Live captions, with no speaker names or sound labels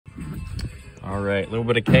All right, a little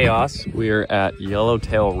bit of chaos. We're at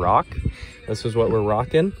Yellowtail Rock. This is what we're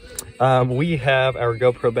rocking. We have our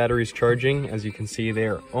GoPro batteries charging. As you can see,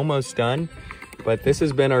 they're almost done. But this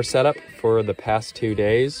has been our setup for the past 2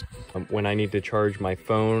 days. When I need to charge my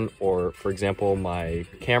phone or, for example, my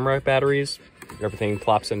camera batteries, everything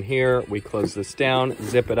plops in here. We close this down,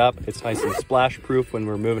 zip it up. It's nice and splash proof when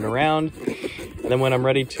we're moving around. And then when I'm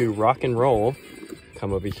ready to rock and roll,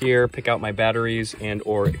 come over here, pick out my batteries and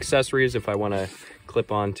or accessories if I want to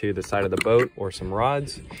clip onto the side of the boat or some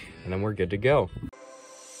rods, and then we're good to go.